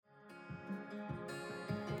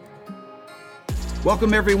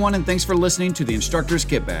Welcome, everyone, and thanks for listening to the Instructor's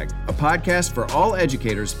Kit Bag, a podcast for all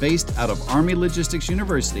educators based out of Army Logistics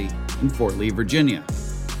University in Fort Lee, Virginia.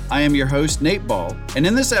 I am your host, Nate Ball, and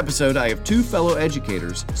in this episode, I have two fellow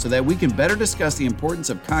educators so that we can better discuss the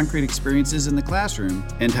importance of concrete experiences in the classroom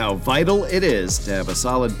and how vital it is to have a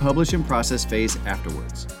solid publish and process phase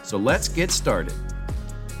afterwards. So let's get started.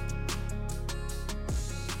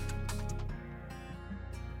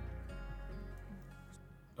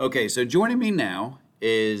 Okay, so joining me now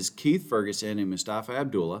is Keith Ferguson and Mustafa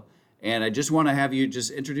Abdullah, and I just want to have you just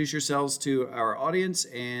introduce yourselves to our audience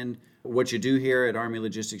and what you do here at Army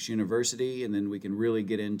Logistics University, and then we can really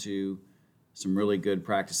get into some really good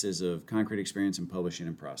practices of concrete experience in publishing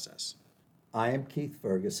and process. I am Keith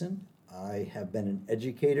Ferguson. I have been an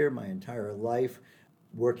educator my entire life,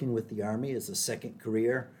 working with the Army as a second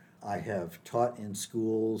career. I have taught in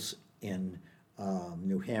schools in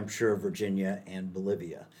New Hampshire, Virginia, and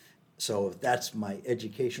Bolivia. So that's my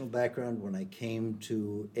educational background. When I came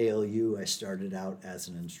to ALU, I started out as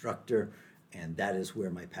an instructor, and that is where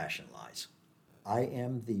my passion lies. I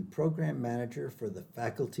am the program manager for the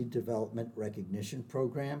Faculty Development Recognition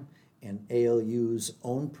Program and ALU's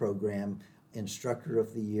own program, Instructor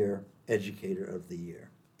of the Year, Educator of the Year.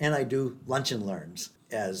 And I do lunch and learns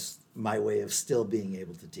as my way of still being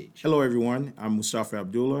able to teach. Hello, everyone. I'm Mustafa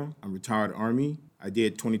Abdullah. I'm retired Army. I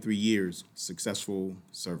did 23 years successful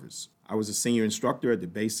service. I was a senior instructor at the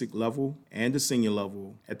basic level and the senior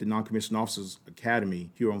level at the Non-Commissioned Officers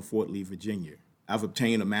Academy here on Fort Lee, Virginia. I've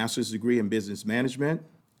obtained a master's degree in business management.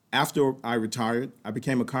 After I retired, I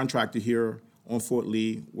became a contractor here on Fort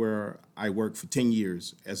Lee, where I worked for 10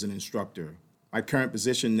 years as an instructor. My current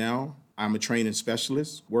position now, I'm a training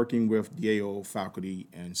specialist working with DAO faculty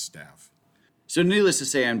and staff. So needless to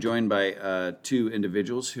say, I'm joined by two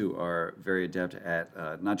individuals who are very adept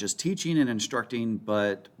at not just teaching and instructing,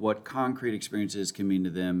 but what concrete experiences can mean to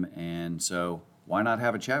them. And so why not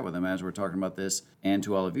have a chat with them as we're talking about this, and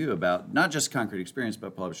to all of you about not just concrete experience,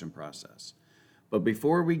 but publish and process. But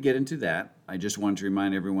before we get into that, I just wanted to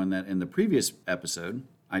remind everyone that in the previous episode,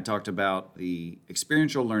 I talked about the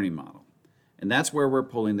Experiential Learning Model. And that's where we're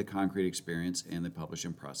pulling the concrete experience and the publish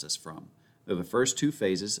and process from. They're the first two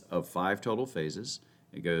phases of 5 total phases.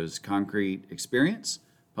 It goes concrete experience,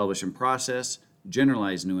 publish and process,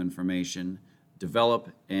 generalize new information, develop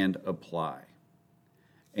and apply.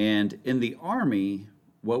 And in the Army,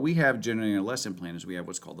 what we have generally in a lesson plan is we have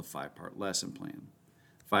what's called the 5-part lesson plan.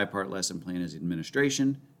 5-part lesson plan is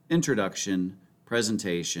administration, introduction,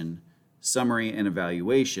 presentation, summary, and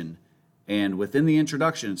evaluation. And within the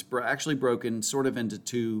introduction, it's actually broken sort of into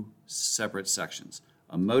 2 separate sections,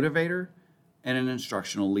 a motivator and an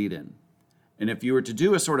instructional lead-in. And if you were to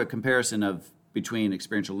do a sort of comparison of between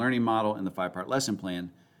Experiential Learning Model and the 5-part lesson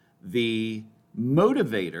plan, the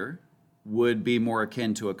motivator would be more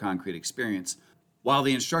akin to a concrete experience, while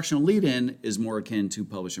the instructional lead-in is more akin to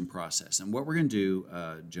publish and process. And what we're going to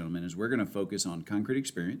do, gentlemen, is we're going to focus on concrete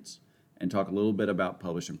experience and talk a little bit about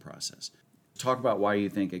publish and process. Talk about why you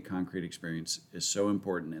think a concrete experience is so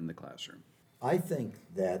important in the classroom. I think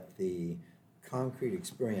that the concrete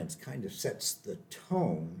experience kind of sets the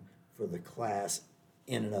tone for the class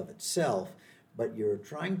in and of itself, but you're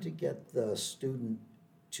trying to get the student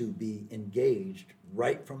to be engaged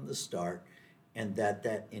right from the start, and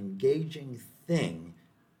that engaging thing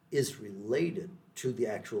is related to the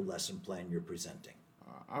actual lesson plan you're presenting.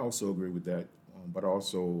 I also agree with that, but I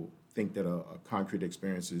also think that a concrete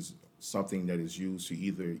experience is something that is used to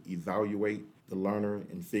either evaluate the learner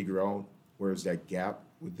and figure out where's that gap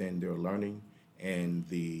within their learning and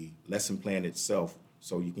the lesson plan itself,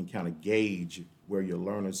 so you can kind of gauge where your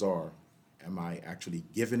learners are. Am I actually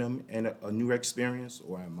giving them a new experience,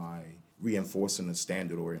 or am I reinforcing a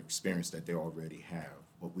standard or experience that they already have?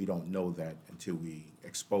 But we don't know that until we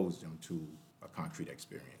expose them to a concrete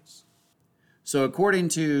experience. So according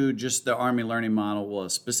to just the Army Learning Model, well,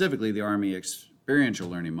 specifically the Army Experiential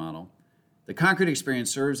Learning Model, the concrete experience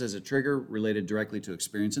serves as a trigger related directly to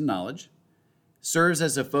experience and knowledge, serves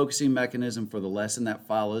as a focusing mechanism for the lesson that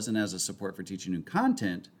follows and as a support for teaching new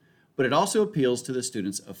content, but it also appeals to the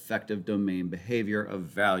student's effective domain behavior of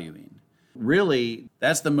valuing. Really,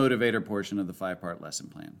 that's the motivator portion of the 5-part lesson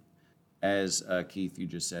plan. As Keith, you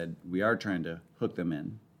just said, we are trying to hook them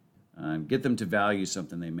in, get them to value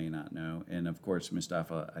something they may not know. And of course,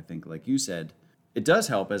 Mustafa, I think like you said, it does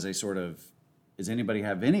help as a sort of, does anybody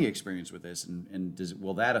have any experience with this? And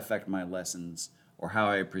will that affect my lessons or how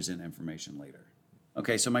I present information later?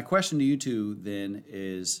 Okay, so my question to you two then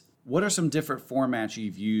is, what are some different formats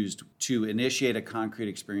you've used to initiate a concrete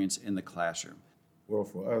experience in the classroom? Well,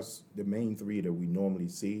 for us, the main 3 that we normally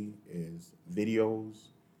see is videos,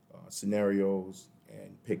 scenarios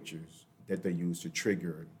and pictures that they use to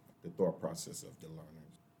trigger the thought process of the learners.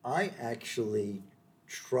 I actually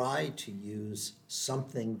try to use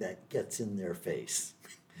something that gets in their face.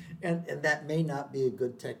 And that may not be a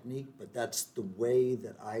good technique, but that's the way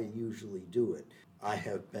that I usually do it. I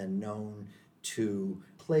have been known to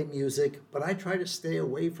play music, but I try to stay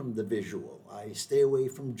away from the visual. I stay away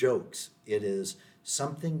from jokes. It is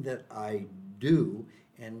something that I do,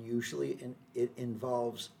 and usually it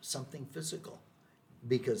involves something physical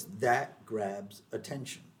because that grabs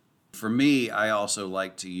attention. For me, I also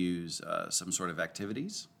like to use some sort of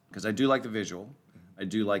activities because I do like the visual. I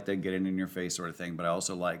do like the get it in your face sort of thing, but I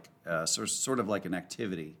also like sort of like an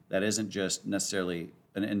activity that isn't just necessarily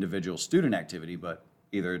an individual student activity, but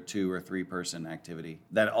either a 2 or 3 person activity.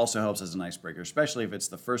 That also helps as an icebreaker, especially if it's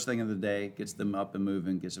the first thing of the day, gets them up and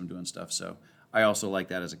moving, gets them doing stuff. So I also like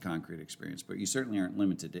that as a concrete experience, but you certainly aren't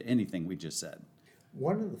limited to anything we just said.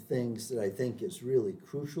 One of the things that I think is really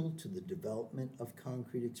crucial to the development of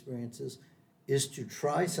concrete experiences is to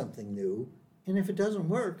try something new, and if it doesn't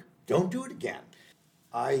work, don't do it again.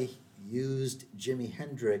 I used Jimi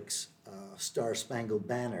Hendrix' Star Spangled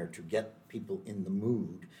Banner to get people in the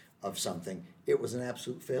mood of something. It was an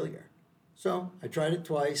absolute failure. So I tried it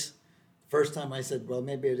twice. First time I said, well,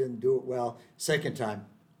 maybe I didn't do it well. Second time,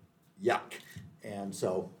 yuck. And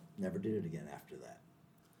so never did it again after that.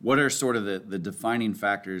 What are sort of the defining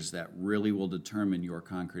factors that really will determine your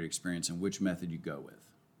concrete experience and which method you go with?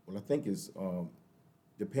 Well, I think it's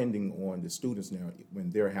depending on the students now when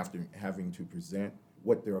they're having to present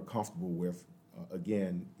what they're comfortable with.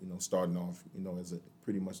 Again, starting off, as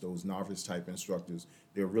pretty much those novice type instructors,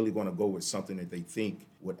 they're really going to go with something that they think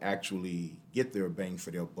would actually get their bang for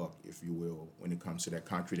their buck, if you will, when it comes to that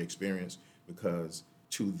concrete experience. Because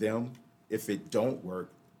to them, if it don't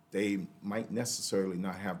work, they might necessarily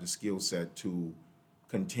not have the skill set to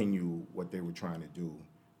continue what they were trying to do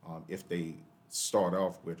if they start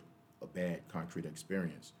off with a bad concrete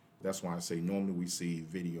experience. That's why I say normally we see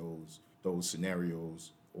videos, those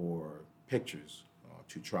scenarios, or pictures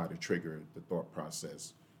to try to trigger the thought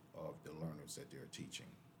process of the learners that they're teaching.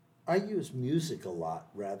 I use music a lot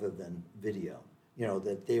rather than video.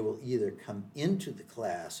 That they will either come into the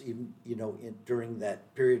class, even, during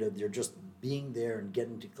that period of they're just being there and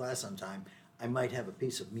getting to class on time, I might have a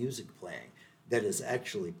piece of music playing that is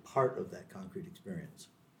actually part of that concrete experience.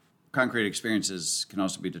 Concrete experiences can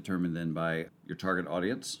also be determined then by your target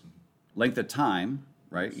audience, length of time,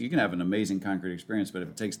 right? You can have an amazing concrete experience, but if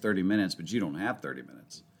it takes 30 minutes, but you don't have 30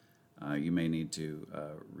 minutes, you may need to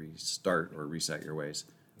restart or reset your ways.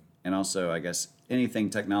 And also, I guess,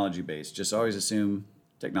 anything technology-based, just always assume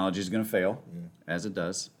technology is going to fail, as it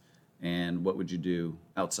does. And what would you do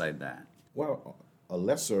outside that? Well, a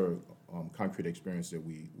lesser concrete experience that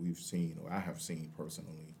we've seen, or I have seen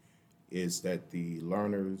personally, is that the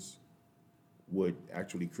learners would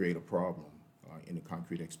actually create a problem in the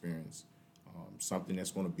concrete experience, something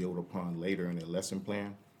that's going to build upon later in their lesson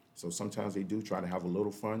plan. So sometimes they do try to have a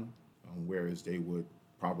little fun, whereas they would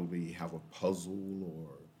probably have a puzzle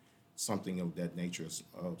or something of that nature,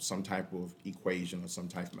 some type of equation or some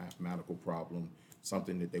type of mathematical problem,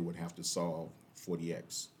 something that they would have to solve for the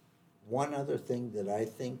X. One other thing that I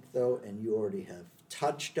think, though, and you already have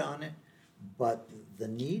touched on it, but the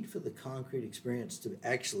need for the concrete experience to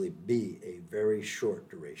actually be a very short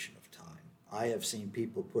duration of time. I have seen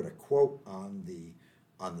people put a quote on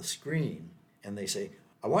the screen, and they say,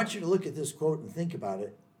 I want you to look at this quote and think about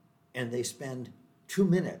it, and they spend 2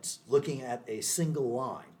 minutes looking at a single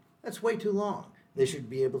line. That's way too long. They should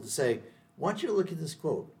be able to say, I want you to look at this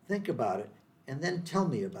quote, think about it, and then tell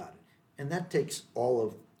me about it. And that takes all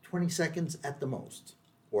of 20 seconds at the most,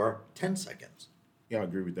 or 10 seconds. Yeah, I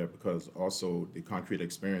agree with that because also the concrete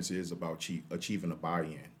experience is about achieving a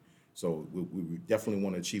buy-in. So we definitely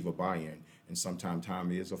want to achieve a buy-in, and sometimes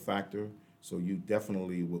time is a factor. So you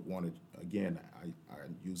definitely would want to, again, I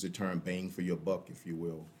use the term bang for your buck, if you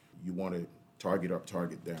will. You want to target up,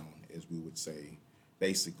 target down, as we would say.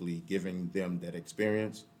 Basically giving them that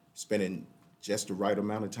experience, spending just the right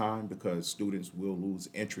amount of time because students will lose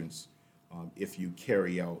interest if you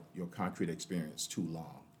carry out your concrete experience too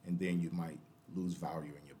long, and then you might lose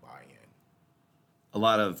value in your buy-in. A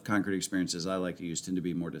lot of concrete experiences I like to use tend to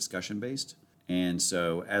be more discussion-based. And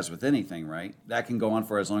so, as with anything, right, that can go on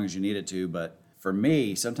for as long as you need it to, but for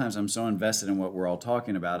me, sometimes I'm so invested in what we're all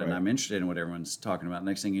talking about, and I'm interested in what everyone's talking about.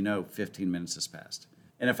 Next thing you know, 15 minutes has passed.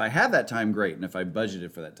 And if I have that time, great. And if I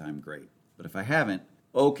budgeted for that time, great. But if I haven't,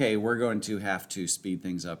 okay, we're going to have to speed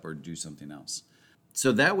things up or do something else.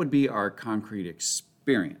 So that would be our concrete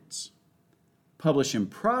experience. Publish and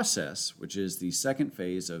process, which is the second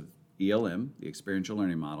phase of ELM, the Experiential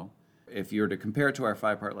Learning Model, if you were to compare it to our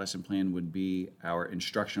 5-part lesson plan, would be our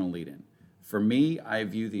instructional lead-in. For me, I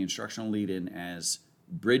view the instructional lead-in as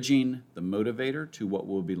bridging the motivator to what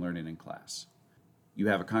we'll be learning in class. You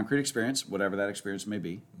have a concrete experience, whatever that experience may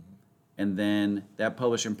be, and then that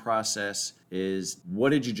publishing process is, what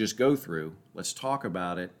did you just go through? Let's talk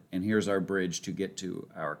about it, and here's our bridge to get to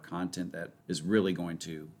our content that is really going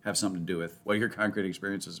to have something to do with what your concrete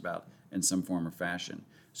experience is about in some form or fashion.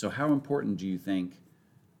 So how important do you think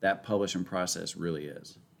that publishing process really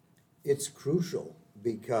is? It's crucial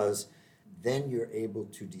because then you're able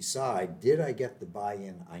to decide, did I get the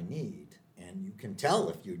buy-in I need? And you can tell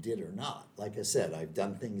if you did or not. Like I said, I've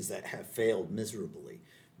done things that have failed miserably.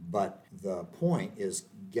 But the point is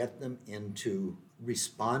get them into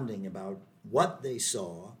responding about what they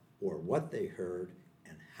saw or what they heard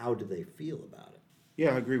and how do they feel about it.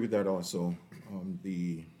 Yeah, I agree with that also.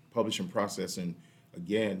 The publishing process, and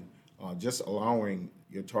again, just allowing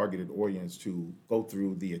your targeted audience to go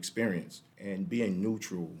through the experience and being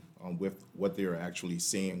neutral with what they're actually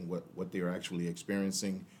seeing, what they're actually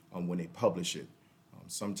experiencing when they publish it.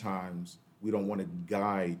 Sometimes we don't want to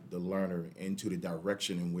guide the learner into the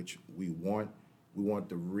direction in which we want. We want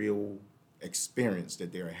the real experience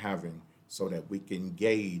that they're having so that we can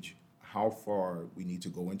gauge how far we need to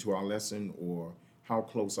go into our lesson or how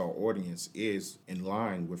close our audience is in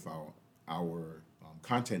line with our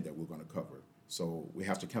content that we're going to cover. So we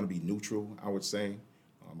have to kind of be neutral, I would say.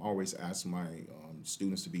 I always ask my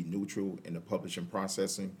students to be neutral in the publishing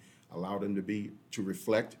processing, allow them to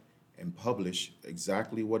reflect and publish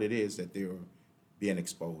exactly what it is that they're being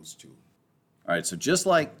exposed to. All right, so just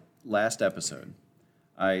like last episode,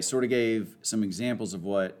 I sort of gave some examples of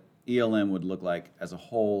what ELM would look like as a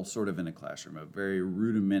whole, sort of in a classroom, a very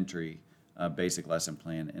rudimentary basic lesson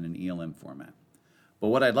plan in an ELM format. But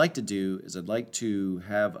what I'd like to do is I'd like to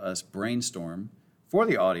have us brainstorm for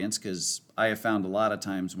the audience, because I have found a lot of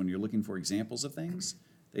times when you're looking for examples of things,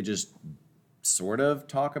 they just sort of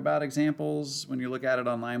talk about examples when you look at it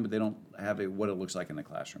online, but they don't have what it looks like in the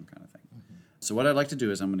classroom kind of thing. Mm-hmm. So what I'd like to do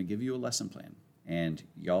is I'm going to give you a lesson plan, and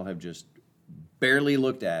y'all have just barely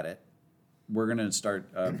looked at it. We're going to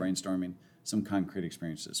start brainstorming some concrete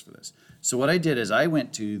experiences for this. So what I did is I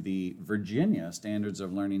went to the Virginia Standards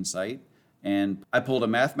of Learning site, and I pulled a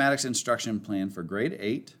mathematics instruction plan for grade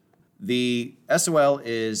 8. The SOL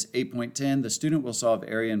is 8.10. The student will solve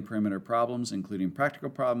area and perimeter problems, including practical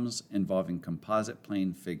problems involving composite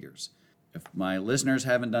plane figures. If my listeners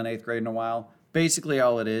haven't done 8th grade in a while, basically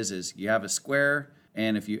all it is you have a square,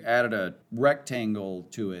 and if you added a rectangle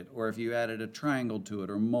to it, or if you added a triangle to it,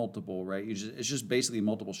 or multiple, right? It's just basically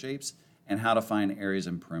multiple shapes and how to find areas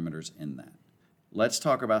and perimeters in that. Let's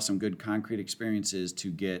talk about some good concrete experiences to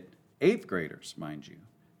get 8th graders, mind you,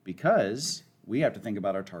 because we have to think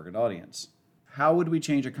about our target audience. How would we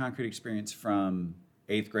change a concrete experience from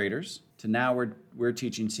 8th graders to now we're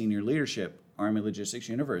teaching senior leadership, Army Logistics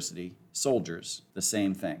University, soldiers, the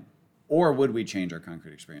same thing? Or would we change our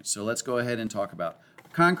concrete experience? So let's go ahead and talk about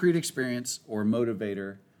concrete experience or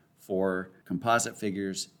motivator for composite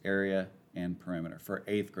figures, area, and perimeter for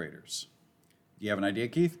 8th graders. Do you have an idea,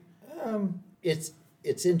 Keith?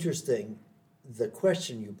 It's interesting, the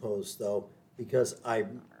question you posed, though, because I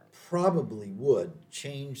probably would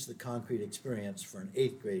change the concrete experience for an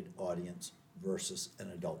 8th grade audience versus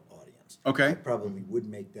an adult audience. Okay. I probably would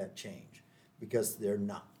make that change because they're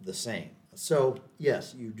not the same. So,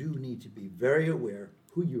 yes, you do need to be very aware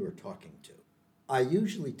who you are talking to. I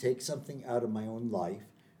usually take something out of my own life.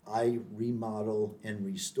 I remodel and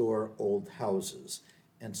restore old houses.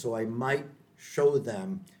 And so I might show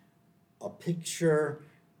them a picture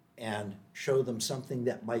and show them something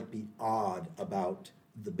that might be odd about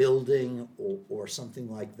the building or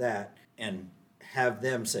something like that, and have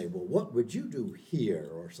them say, well, what would you do here,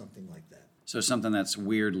 or something like that. So something that's a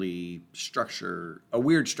weird structure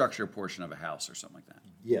portion of a house or something like that.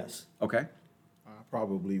 Yes. Okay. I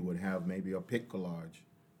probably would have maybe a pic collage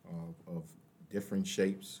of different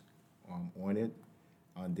shapes on it,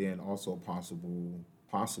 and then also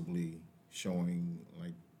possibly showing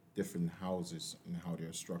like different houses and how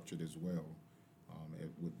they're structured as well.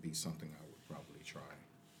 It would be something I would probably try.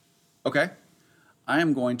 Okay. I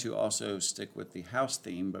am going to also stick with the house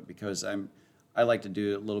theme, but because I like to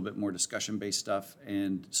do a little bit more discussion-based stuff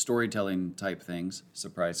and storytelling type things,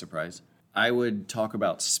 surprise, surprise, I would talk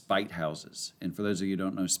about spite houses. And for those of you who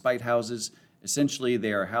don't know, spite houses, essentially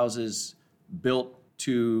they are houses built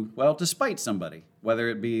to spite somebody, whether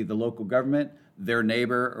it be the local government, their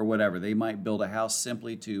neighbor, or whatever. They might build a house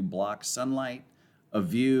simply to block sunlight, a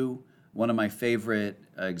view, One of my favorite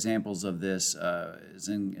examples of this it's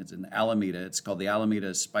in Alameda. It's called the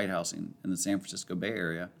Alameda Spite Housing in the San Francisco Bay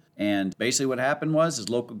Area. And basically what happened was his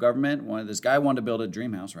local government, this guy wanted to build a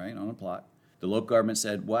dream house, right, on a plot. The local government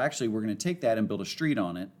said, well, actually, we're going to take that and build a street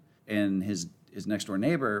on it. And his next door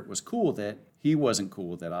neighbor was cool with it. He wasn't cool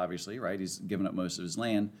with it, obviously, right? He's given up most of his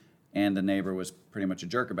land. And the neighbor was pretty much a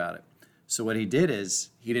jerk about it. So what he did is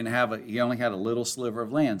he only had a little sliver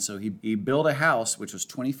of land. So he built a house which was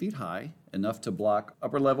 20 feet high, enough to block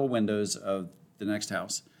upper level windows of the next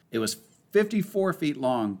house. It was 54 feet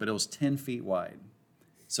long, but it was 10 feet wide.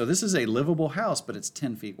 So this is a livable house, but it's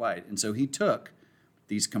 10 feet wide. And so he took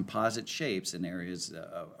these composite shapes in areas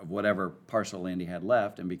of whatever parcel of land he had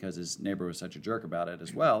left, and because his neighbor was such a jerk about it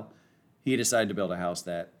as well, he decided to build a house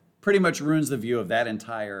that pretty much ruins the view of that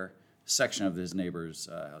entire section of his neighbor's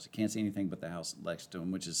house. You can't see anything but the house next to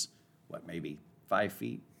him, which is, maybe 5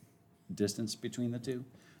 feet distance between the two.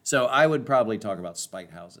 So I would probably talk about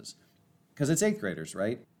spite houses, because it's 8th graders,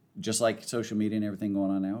 right? Just like social media and everything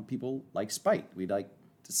going on now, people like spite. We like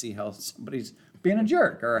to see how somebody's being a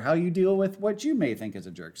jerk or how you deal with what you may think is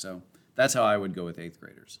a jerk. So that's how I would go with 8th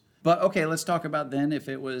graders. But okay, let's talk about then if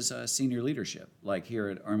it was senior leadership, like here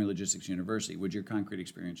at Army Logistics University, would your concrete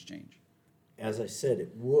experience change? As I said,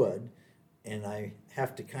 it would, and I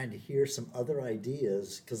have to kind of hear some other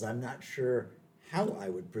ideas because I'm not sure how I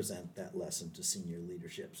would present that lesson to senior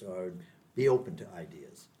leadership. So I would be open to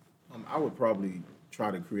ideas. I would probably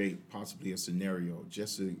try to create possibly a scenario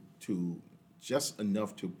just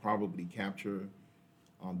enough to probably capture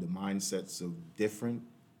the mindsets of different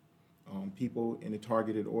people in the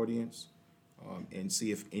targeted audience, and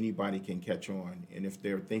see if anybody can catch on. And if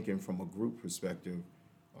they're thinking from a group perspective,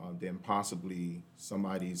 then possibly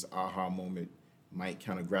somebody's aha moment might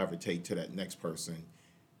kind of gravitate to that next person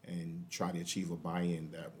and try to achieve a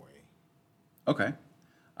buy-in that way. Okay.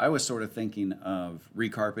 I was sort of thinking of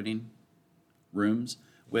recarpeting rooms.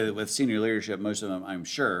 With senior leadership, most of them, I'm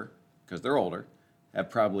sure, because they're older, have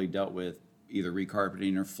probably dealt with either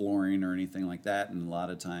recarpeting or flooring or anything like that. And a lot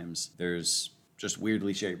of times there's just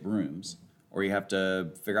weirdly shaped rooms, or you have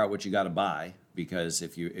to figure out what you got to buy, because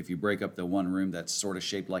if you break up the one room that's sort of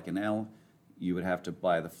shaped like an L, you would have to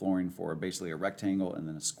buy the flooring for basically a rectangle and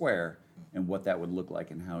then a square, and what that would look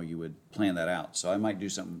like and how you would plan that out. So I might do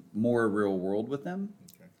something more real world with them,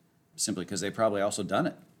 Okay. simply because they've probably also done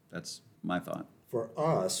it. That's my thought. For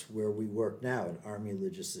us, where we work now at Army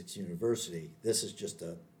Logistics University, this is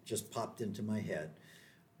just popped into my head.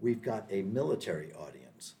 We've got a military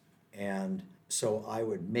audience, and so I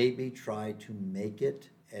would maybe try to make it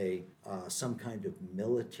some kind of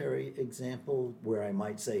military example where I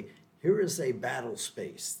might say, here is a battle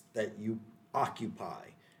space that you occupy.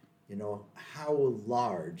 How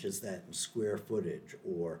large is that in square footage,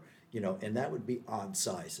 or and that would be odd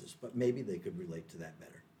sizes, but maybe they could relate to that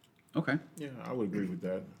better. Okay. Yeah, I would agree with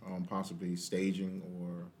that. Possibly staging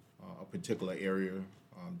or a particular area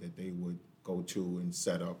that they would go to and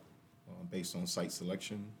set up based on site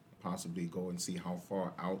selection. Possibly go and see how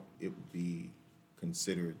far out it would be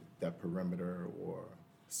considered that perimeter or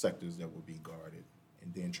sectors that would be guarded,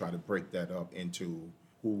 and then try to break that up into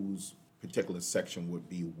whose particular section would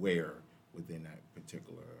be where within that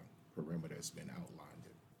particular perimeter that's been outlined.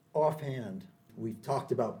 Offhand, we've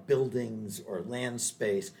talked about buildings or land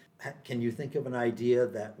space. Can you think of an idea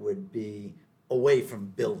that would be away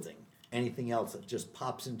from building? Anything else that just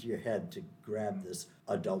pops into your head to grab this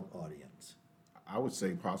adult audience? I would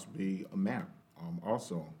say possibly a map.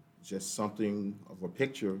 Also, just something of a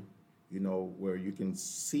picture, where you can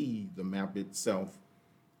see the map itself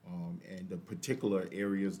and the particular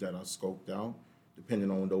areas that are scoped out,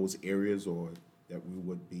 depending on those areas or that we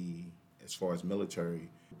would be, as far as military,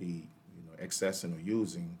 be accessing or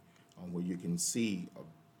using, where you can see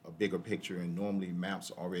a bigger picture. And normally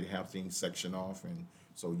maps already have things sectioned off, and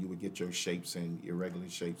so you would get your shapes and irregular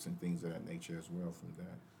shapes and things of that nature as well from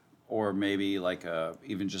that. Or maybe like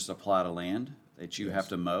even just a plot of land that you have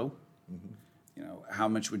to mow. Mm-hmm. How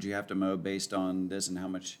much would you have to mow based on this, and how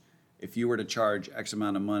much, if you were to charge X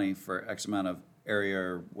amount of money for X amount of area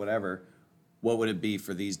or whatever, what would it be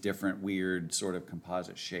for these different weird sort of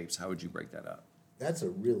composite shapes? How would you break that up? That's a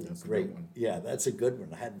really great one. Yeah, that's a good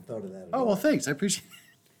one. I hadn't thought of that at Oh, all. well, thanks. I appreciate it.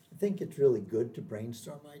 I think it's really good to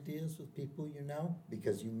brainstorm ideas with people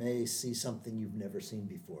because you may see something you've never seen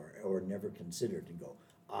before or never considered and go,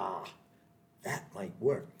 that might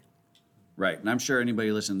work. Right. And I'm sure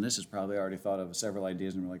anybody listening to this has probably already thought of several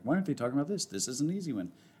ideas and we're like, why aren't they talking about this? This is an easy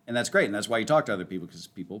one. And that's great. And that's why you talk to other people, because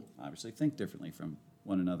people obviously think differently from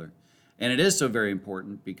one another. And it is so very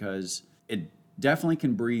important because it definitely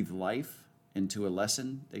can breathe life into a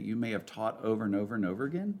lesson that you may have taught over and over and over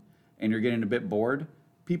again. and you're getting a bit bored,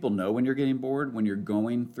 people know when you're getting bored, when you're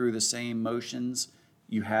going through the same motions,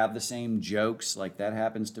 you have the same jokes. Like that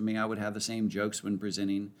happens to me. I would have the same jokes when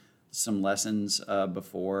presenting some lessons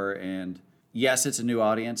before. And yes, it's a new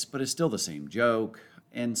audience, but it's still the same joke.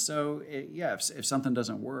 And so, if something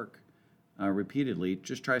doesn't work repeatedly,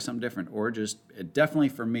 just try something different. Or just, it definitely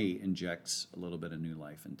for me, injects a little bit of new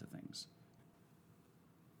life into things.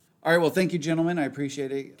 All right, well, thank you, gentlemen. I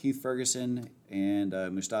appreciate it. Keith Ferguson and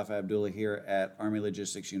Mustafa Abdullah here at Army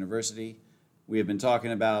Logistics University. We have been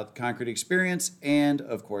talking about concrete experience and,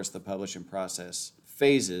 of course, the publish and process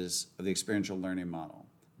phases of the experiential learning model.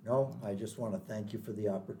 No, I just want to thank you for the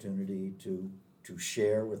opportunity to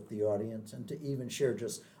share with the audience and to even share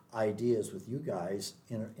just ideas with you guys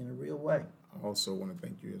in a real way. I also want to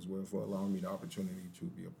thank you as well for allowing me the opportunity to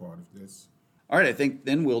be a part of this. All right, I think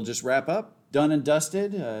then we'll just wrap up. Done and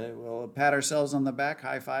dusted. We'll pat ourselves on the back,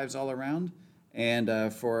 high fives all around.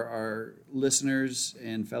 And for our listeners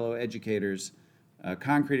and fellow educators,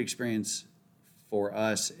 concrete experience for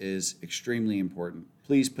us is extremely important.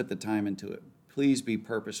 Please put the time into it. Please be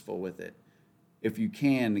purposeful with it. If you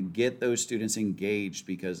can, get those students engaged,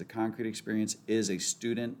 because the concrete experience is a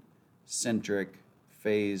student-centric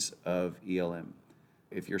phase of ELM.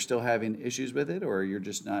 If you're still having issues with it, or you're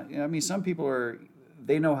just not, some people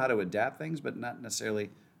they know how to adapt things, but not necessarily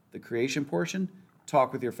the creation portion.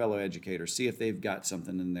 Talk with your fellow educators. See if they've got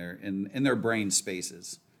something in their brain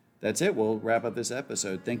spaces. That's it. We'll wrap up this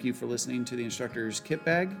episode. Thank you for listening to the Instructor's Kit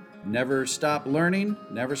Bag. Never stop learning,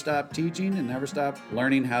 never stop teaching, and never stop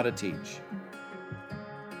learning how to teach.